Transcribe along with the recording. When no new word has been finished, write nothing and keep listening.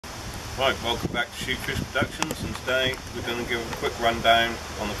Right, welcome back to Shoot Fish Productions, and today we're going to give a quick rundown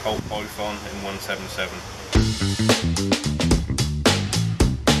on the Colt Python in 177.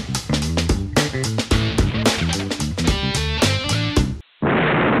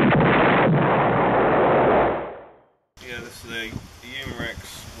 Yeah, this is a Umarex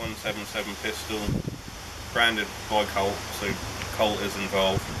 177 pistol, branded by Colt, so Colt is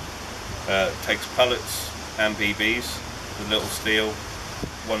involved. Takes pellets and BBs with little steel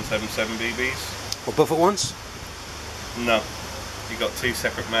 177 BBs. What, both at once? No, you got two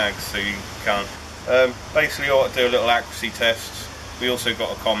separate mags, so you can't. Basically, you ought to do a little accuracy test. We also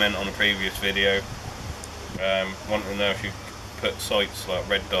got a comment on a previous video wanting to know if you put sights like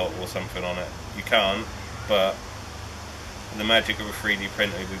red dot or something on it. You can't, but the magic of a 3D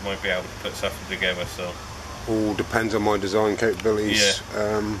printer, we might be able to put something together. So all depends on my design capabilities.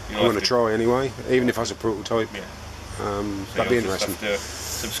 Yeah. I'm going to try anyway, even if I was a prototype. Yeah. So that'd be interesting. Just have to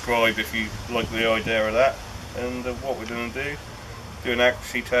subscribe if you like the idea of that. And what we're going to do an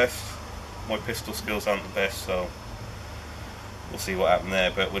accuracy test. My pistol skills aren't the best, so we'll see what happens there.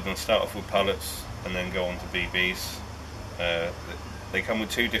 But we're going to start off with pellets and then go on to BBs. They come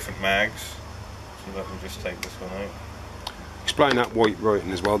with two different mags, so let me just take this one out. Explain that white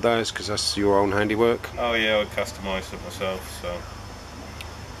writing as well, Daz, because that's your own handiwork. Oh yeah, I customised it myself, so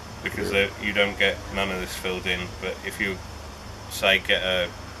because you don't get none of this filled in. But if you say get a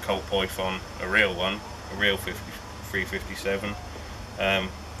Colt Python, a real one, a real 357, that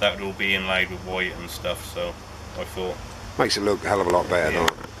would all be inlaid with white and stuff. So I thought makes it look a hell of a lot better, yeah.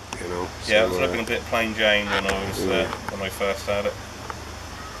 You know. Yeah, so, it was looking a bit plain Jane when I was when I first had it.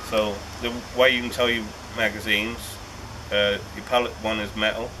 So the way you can tell your magazines, your pellet one is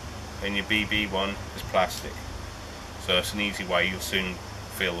metal and your BB one is plastic. So it's an easy way, you'll soon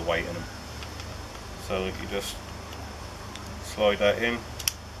feel the weight in them. So you just slide that in,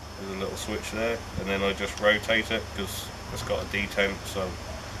 there's a little switch there, and then I just rotate it because it's got a detent, so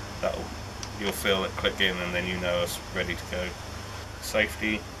you'll feel it click in and then you know it's ready to go.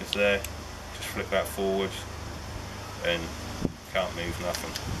 Safety is there, just flick that forward and can't move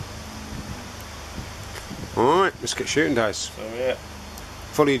nothing. Alright, let's get shooting, Daz. So yeah.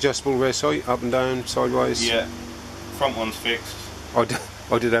 Fully adjustable rear sight, up and down, sideways? Yeah, front one's fixed.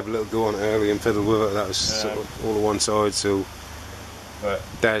 I did have a little go on it earlier and fiddle with it. That was sort of all on one side, so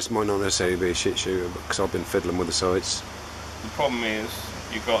Daz might not necessarily be a shit shooter because I've been fiddling with the sides. The problem is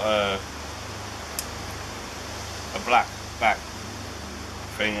you've got a black back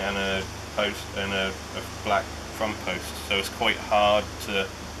thing and a post and a black front post, so it's quite hard to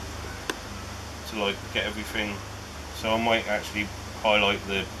like get everything. So I might actually highlight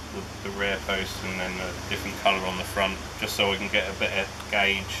the rear post and then a different colour on the front, just so I can get a better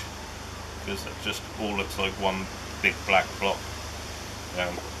gauge, because it just all looks like one big black block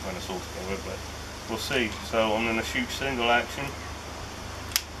when it's all together. But we'll see. So I'm going to shoot single action,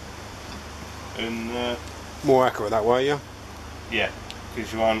 and more accurate that way, yeah. Yeah,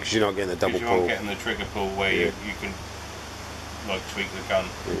 because you're not getting the double pull. You aren't getting the trigger pull where you can like tweak the gun.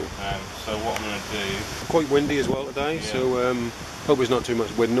 So what I'm going to do. Quite windy as well today, so hope there's not too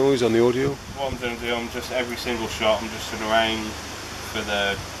much wind noise on the audio. What I'm going to do, I'm just every single shot, I'm just going to aim for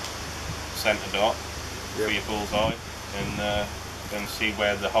the centre dot for your bullseye, and then see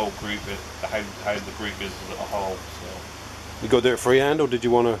where the whole group is, how the group is as a whole. So. You got to do it freehand, or did you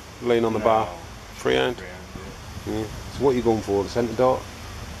want to lean on the bar? Freehand. Yeah. So what are you going for? The centre dot?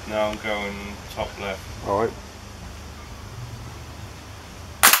 No, I'm going top left. All right.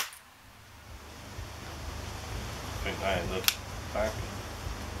 I think that is the back.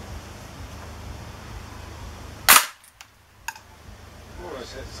 More or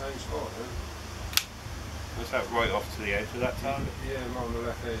less hit the same spot, huh? Was that right off to the edge of that target? Yeah, right on the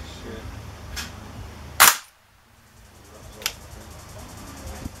left edge, yeah.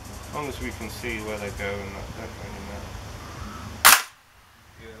 As long as we can see where they go and that don't really matter.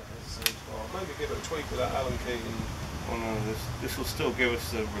 Yeah, that is the same spot. Maybe give it a tweak with that Allen key. Well, no, this will still give us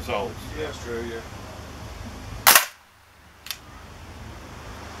the results. Yeah, that's true, yeah.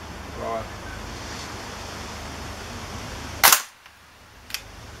 Right.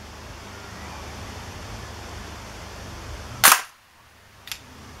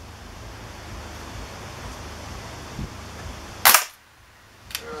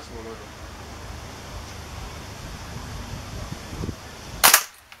 Yeah, that's more like it.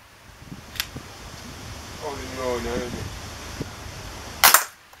 Oh, didn't know, no.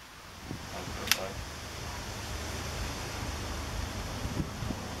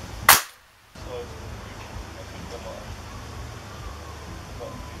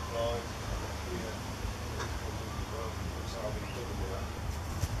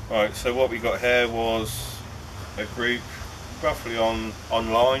 Right, so what we got here was a group roughly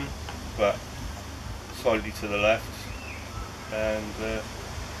online, but slightly to the left, and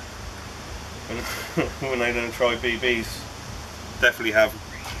when they're going to try BBs, definitely have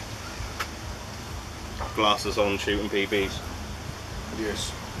glasses on shooting BBs.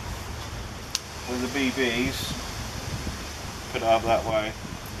 Yes. With the BBs, put it up that way,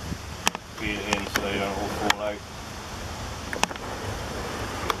 feed it in so they don't all fall out.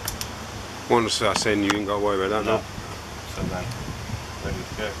 Once I send you ain't got to worry about that now. So then, ready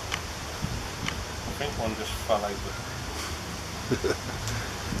to go. I think one just fell out.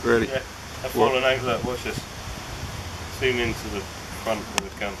 Really? Yeah, they're falling out. Look, watch this. Zoom into the front of the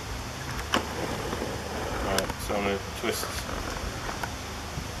gun. Right, so I'm going to twist.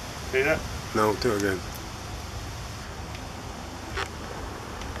 See that? No, do it again.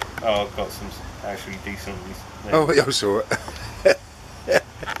 Oh, I've got some actually decent. Oh, yeah, I saw it.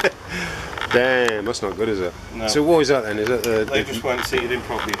 Damn, that's not good, is it? No. So what is that then? Is that the... They just weren't seated in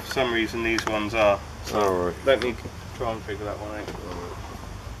properly. For some reason these ones are. So right. let me try and figure that one out.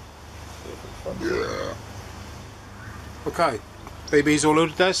 Yeah. Okay. BBs all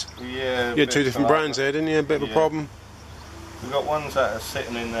loaded, Des? Yeah. You had two different brands there, didn't you? A bit of a problem? We've got ones that are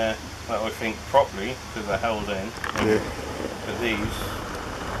sitting in there that I think properly because they're held in. Yeah. But these,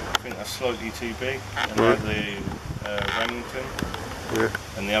 I think they're slightly too big. And Right. they're the Remington. Yeah.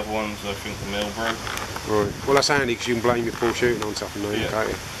 And the other ones, I think the Milbro. Right. Well, that's handy because you can blame your poor shooting on something, can't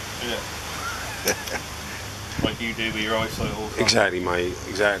you? Yeah. Like you do with your eyesight all the time. Exactly, mate.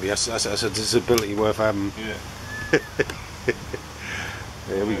 Exactly. That's a disability worth having. Yeah.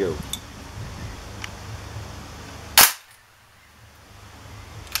 There we go.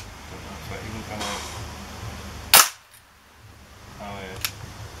 Oh yeah.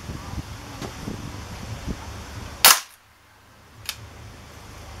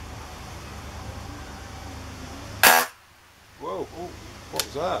 Whoa, what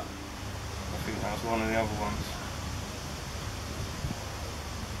was that? I think that was one of the other ones.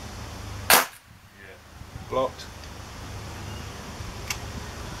 Yeah. Blocked.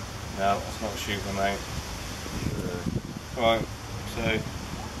 No, that's not shooting out. Right, so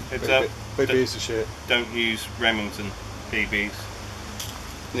heads up. Big piece of shit. Don't use Remington BBs.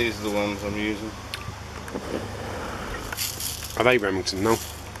 These are the ones I'm using. Are they Remington? No.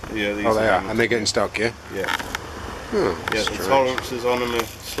 Yeah, these Oh, they are, Remington. and they're getting stuck, yeah. Yeah. Oh, Yeah, the tolerances on them are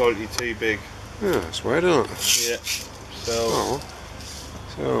slightly too big. Yeah, that's weird, isn't it? Yeah. So.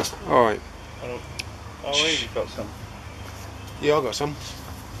 All right. Oh, you've got some. Yeah, I got some.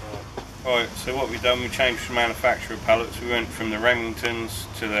 Right, so what we've done, we changed the manufacturer of pellets. We went from the Remingtons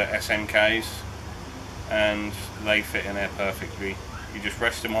to the SNKs, and they fit in there perfectly. You just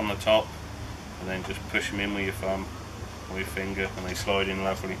rest them on the top, and then just push them in with your thumb or your finger, and they slide in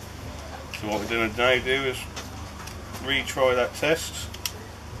lovely. So what we're going to now do is retry that test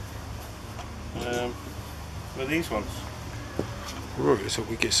with these ones. Right, so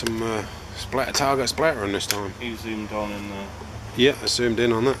we get some target splatter on this time. You zoomed on in the... Yeah, I zoomed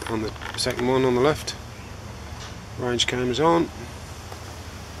in on that, on the second one on the left. Range camera's on.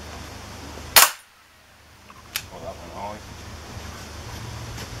 Oh, that went high.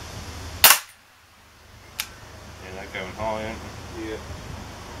 Yeah, they're going high, aren't they? Yeah.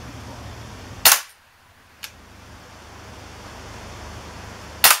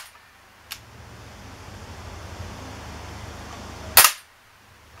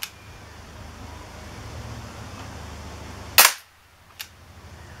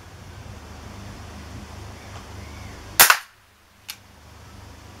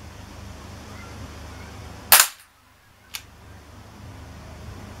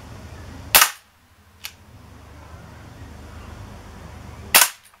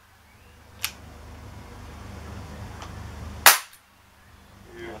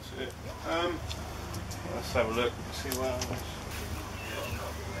 That's it. Let's have a look, see what happens.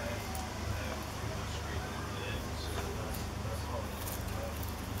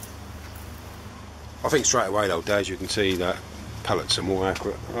 I think straight away though, Daz, you can see that pellets are more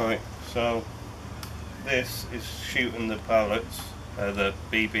accurate. Right, so this is shooting the pellets, the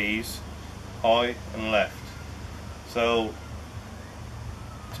BBs, high and left. So,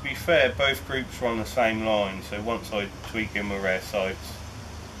 to be fair, both groups were on the same line, so once I tweak in with rear sights,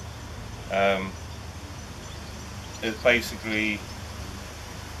 it's basically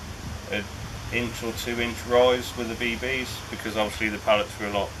an inch or 2 inch rise with the BBs, because obviously the pellets were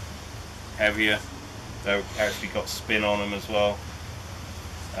a lot heavier. They've actually got spin on them as well,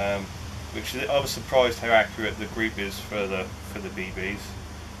 which I was surprised how accurate the group is for the BBs,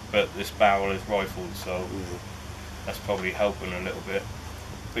 but this barrel is rifled, so that's probably helping a little bit.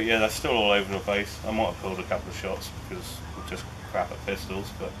 But yeah, that's still all over the place. I might have pulled a couple of shots because I'm just crap at pistols.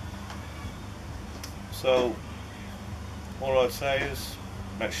 But so all I'd say is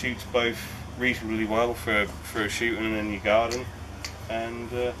that shoots both reasonably well for shooting in your garden, and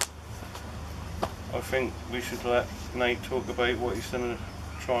I think we should let Nate talk about what he's going to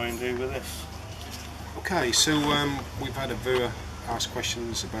try and do with this. Okay, so we've had a viewer ask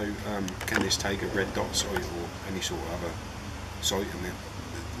questions about can this take a red dot sight or any sort of other sight, and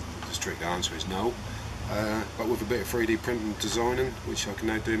the strict answer is no. But with a bit of 3D printing designing, which I can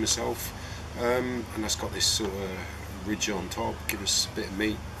now do myself, and that's got this sort of ridge on top, give us a bit of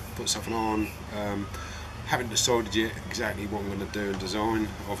meat, put something on. Haven't decided yet exactly what I'm going to do and design.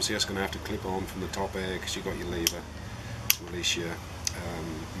 Obviously that's going to have to clip on from the top there because you've got your lever to release your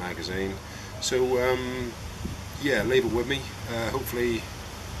magazine. So yeah, leave it with me. Hopefully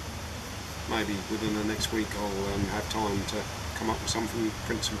maybe within the next week I'll have time to come up with something,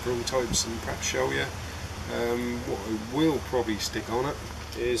 print some prototypes and perhaps show you. What I will probably stick on it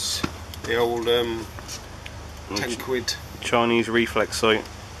is the old 10 quid Chinese reflex sight.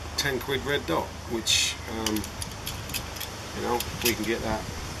 10 quid red dot, which you know, if we can get that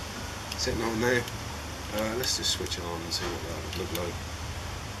sitting on there, let's just switch it on and see what that would look like.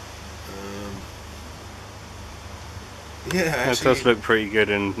 Yeah, actually, that does look pretty good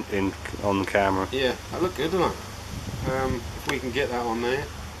on the camera. Yeah, that look good, doesn't it? If we can get that on there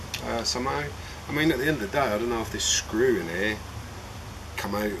somehow. I mean, at the end of the day, I don't know if this screw in there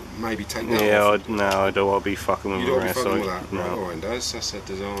come out, maybe take that off. No, I don't want to be fucking with you don't want to be fucking with sight. that. No. Right, Ryan does. That's a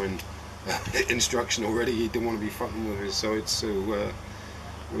design instruction already. You don't want to be fucking with his sides, so we'll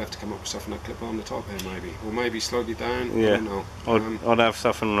have to come up with something to clip on the top there, maybe, or maybe slightly down. Yeah, I don't know. I'd have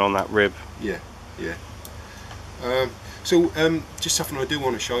something on that rib. Yeah, yeah. So just something I do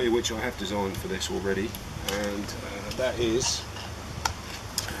want to show you, which I have designed for this already, and that is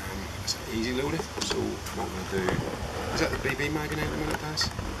it's an easy loader. So what I'm going to do, is that the BB mag in there at the minute, Daz?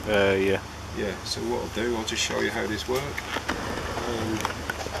 Yeah. Yeah, so what I'll do, I'll just show you how this works.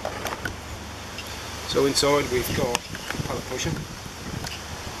 So inside we've got a pellet pusher.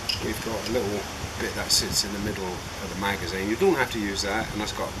 We've got a little bit that sits in the middle of the magazine. You don't have to use that, and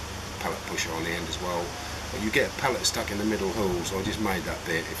that's got a pellet pusher on the end as well. But you get a pellet stuck in the middle hole, so I just made that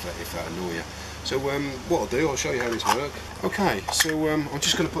bit if that annoy you. So what I'll do, I'll show you how this works. Okay, so I'm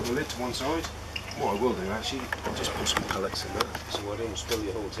just going to put the lid to one side. What I will do actually, I'll just put some pellets in that, so I don't spill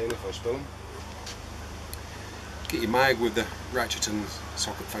your whole tin if I spill them. Get your mag with the ratchet and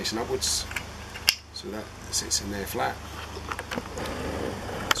socket facing upwards, so that sits in there flat.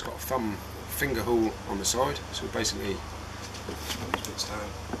 It's got a finger hole on the side, so basically, just put these bits down.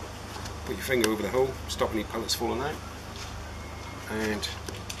 Put your finger over the hole, stop any pellets falling out, and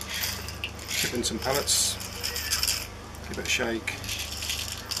chip in some pellets, give it a shake,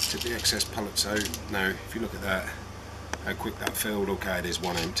 tip the excess pellets out. Now if you look at that, how quick that filled, okay, there's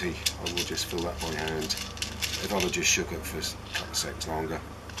one empty, I will just fill that by hand. If I'd have just shook it for a couple of seconds longer.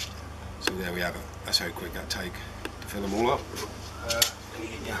 So there we have it, that's how quick that take to fill them all up. Then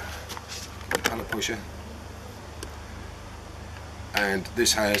you get your pellet pusher. And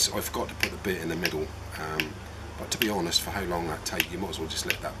this has, I forgot to put the bit in the middle, but to be honest, for how long that take, you might as well just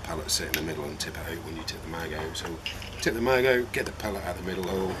let that pellet sit in the middle and tip it out when you tip the mag out. So tip the mag out, get the pellet out the middle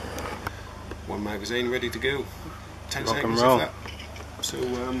hole, one magazine ready to go, 10 Rock seconds and roll. of that. So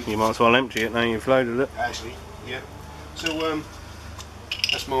You might as well empty it now you've loaded it. actually, yeah. So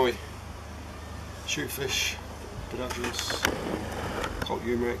that's my Shootfish Productions Colt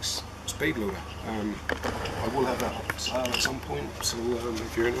Umarex speed loader. I will have that up for sale at some point, so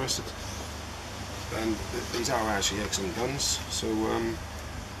if you're interested. And these are actually excellent guns, so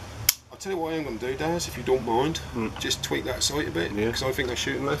I'll tell you what I am going to do, Daz, if you don't mind, just tweak that sight a bit, because I think I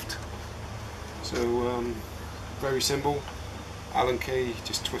shoot left. So very simple, Allen key,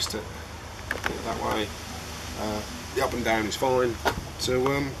 just twist it that way. The up and down is fine, so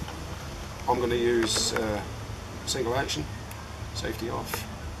I'm going to use single action, safety off.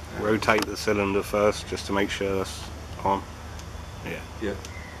 Rotate the cylinder first just to make sure that's on. Yeah.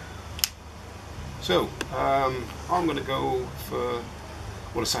 So I'm going to go for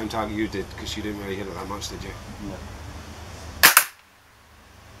the same target you did, because you didn't really hit it that much, did you? No.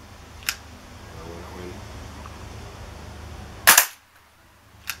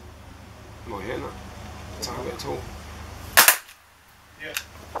 Am I hitting that target at all? Yeah.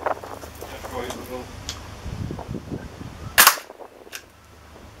 Right, well.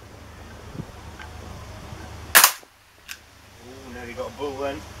 Ooh, now you got a bull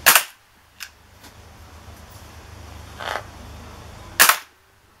then.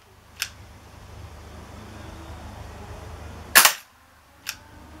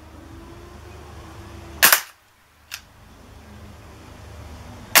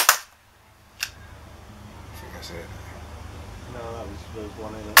 it. No, there's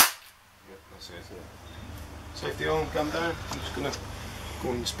one in it. Yeah, that's it. Safety arm, gun down. I'm just going to go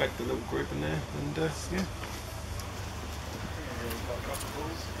and inspect the little group in there, and yeah. So I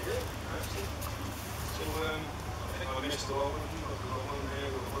think I missed a lot of them. I've got one there,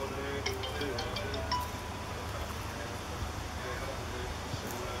 got one there, got two there.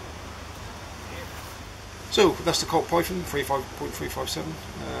 So that's the Colt Python 35.357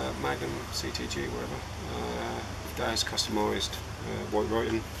 Magnum CTG, whatever. That's customised white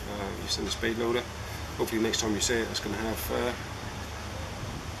writing, used in the speed loader. Hopefully next time you see it, it's going to have a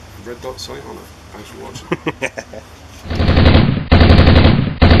red dot sight on it. Thanks for watching.